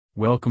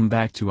Welcome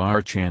back to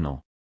our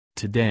channel.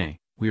 Today,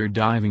 we are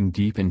diving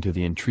deep into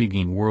the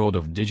intriguing world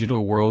of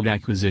Digital World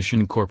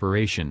Acquisition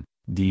Corporation,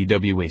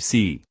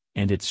 DWAC,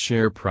 and its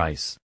share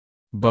price.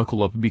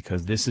 Buckle up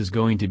because this is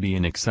going to be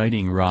an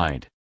exciting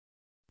ride.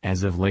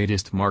 As of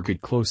latest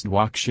market close,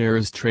 DWAC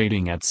shares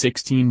trading at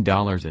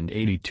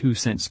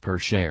 $16.82 per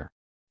share.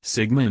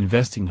 Sigma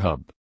Investing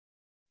Hub.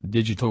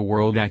 Digital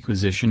World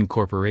Acquisition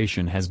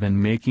Corporation has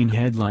been making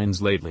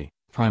headlines lately,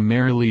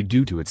 primarily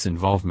due to its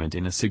involvement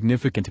in a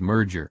significant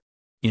merger.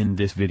 In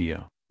this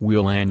video,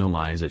 we'll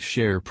analyze its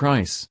share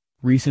price,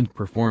 recent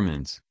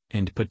performance,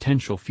 and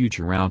potential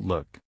future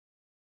outlook.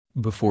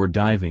 Before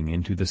diving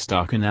into the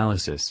stock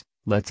analysis,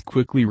 let's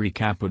quickly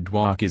recap what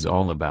DWAC is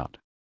all about.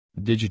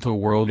 Digital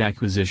World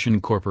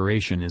Acquisition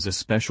Corporation is a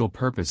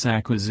special-purpose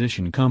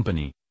acquisition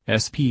company,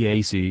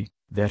 SPAC,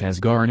 that has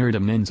garnered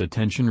immense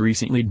attention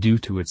recently due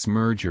to its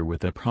merger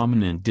with a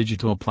prominent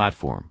digital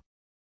platform.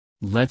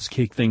 Let's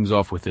kick things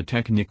off with a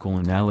technical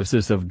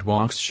analysis of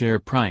DWAC's share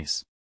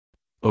price.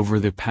 Over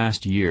the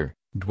past year,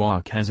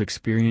 DWAC has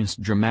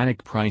experienced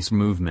dramatic price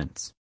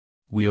movements.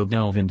 We'll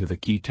delve into the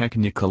key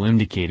technical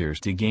indicators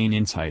to gain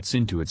insights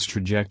into its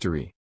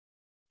trajectory.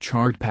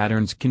 Chart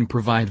patterns can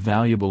provide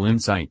valuable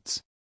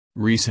insights.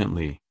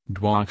 Recently,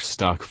 DWAC's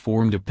stock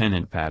formed a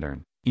pennant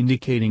pattern,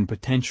 indicating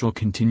potential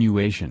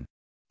continuation.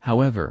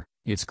 However,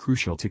 it's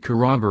crucial to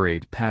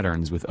corroborate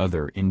patterns with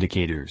other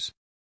indicators.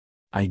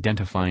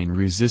 Identifying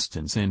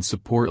resistance and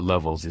support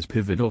levels is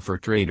pivotal for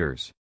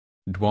traders.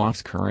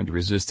 DWAC's current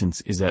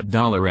resistance is at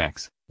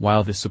 $X,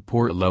 while the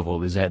support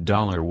level is at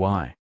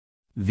 $Y.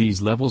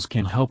 These levels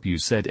can help you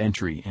set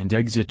entry and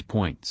exit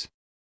points.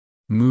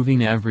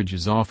 Moving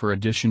averages offer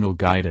additional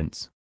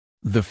guidance.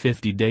 The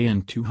 50-day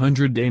and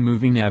 200-day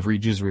moving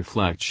averages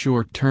reflect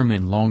short-term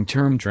and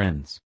long-term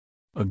trends.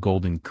 A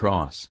golden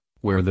cross,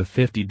 where the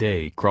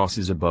 50-day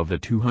crosses above the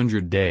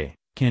 200-day,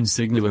 can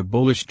signal a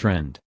bullish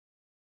trend.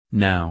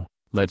 Now,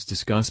 let's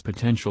discuss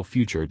potential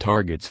future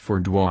targets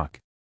for DWAC.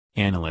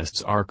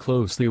 Analysts are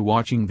closely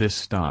watching this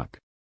stock.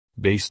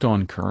 Based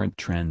on current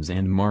trends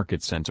and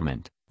market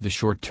sentiment, the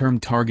short-term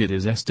target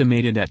is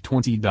estimated at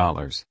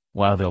 $20,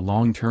 while the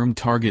long-term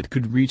target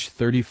could reach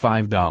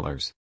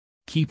 $35.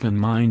 Keep in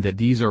mind that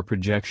these are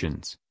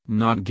projections,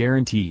 not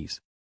guarantees.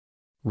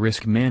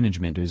 Risk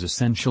management is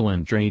essential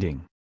in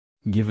trading.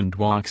 Given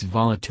DWAC's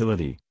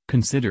volatility,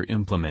 consider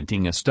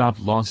implementing a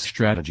stop-loss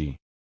strategy.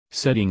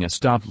 Setting a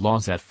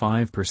stop-loss at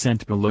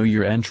 5% below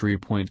your entry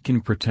point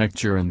can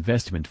protect your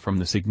investment from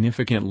the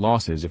significant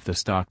losses if the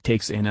stock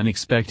takes an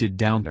unexpected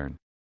downturn.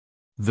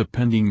 The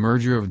pending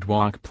merger of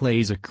DWAC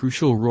plays a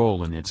crucial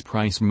role in its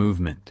price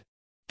movement.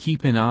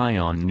 Keep an eye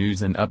on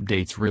news and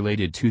updates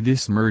related to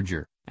this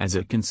merger, as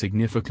it can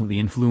significantly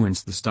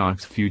influence the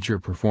stock's future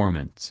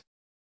performance.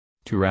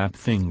 To wrap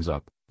things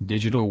up,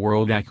 Digital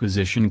World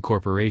Acquisition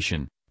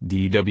Corporation,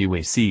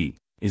 DWAC,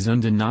 is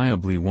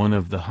undeniably one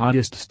of the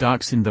hottest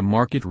stocks in the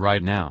market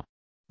right now.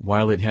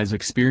 While it has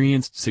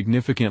experienced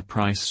significant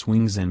price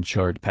swings and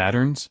chart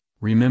patterns,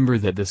 remember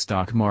that the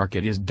stock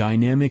market is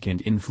dynamic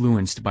and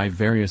influenced by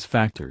various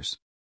factors.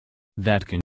 That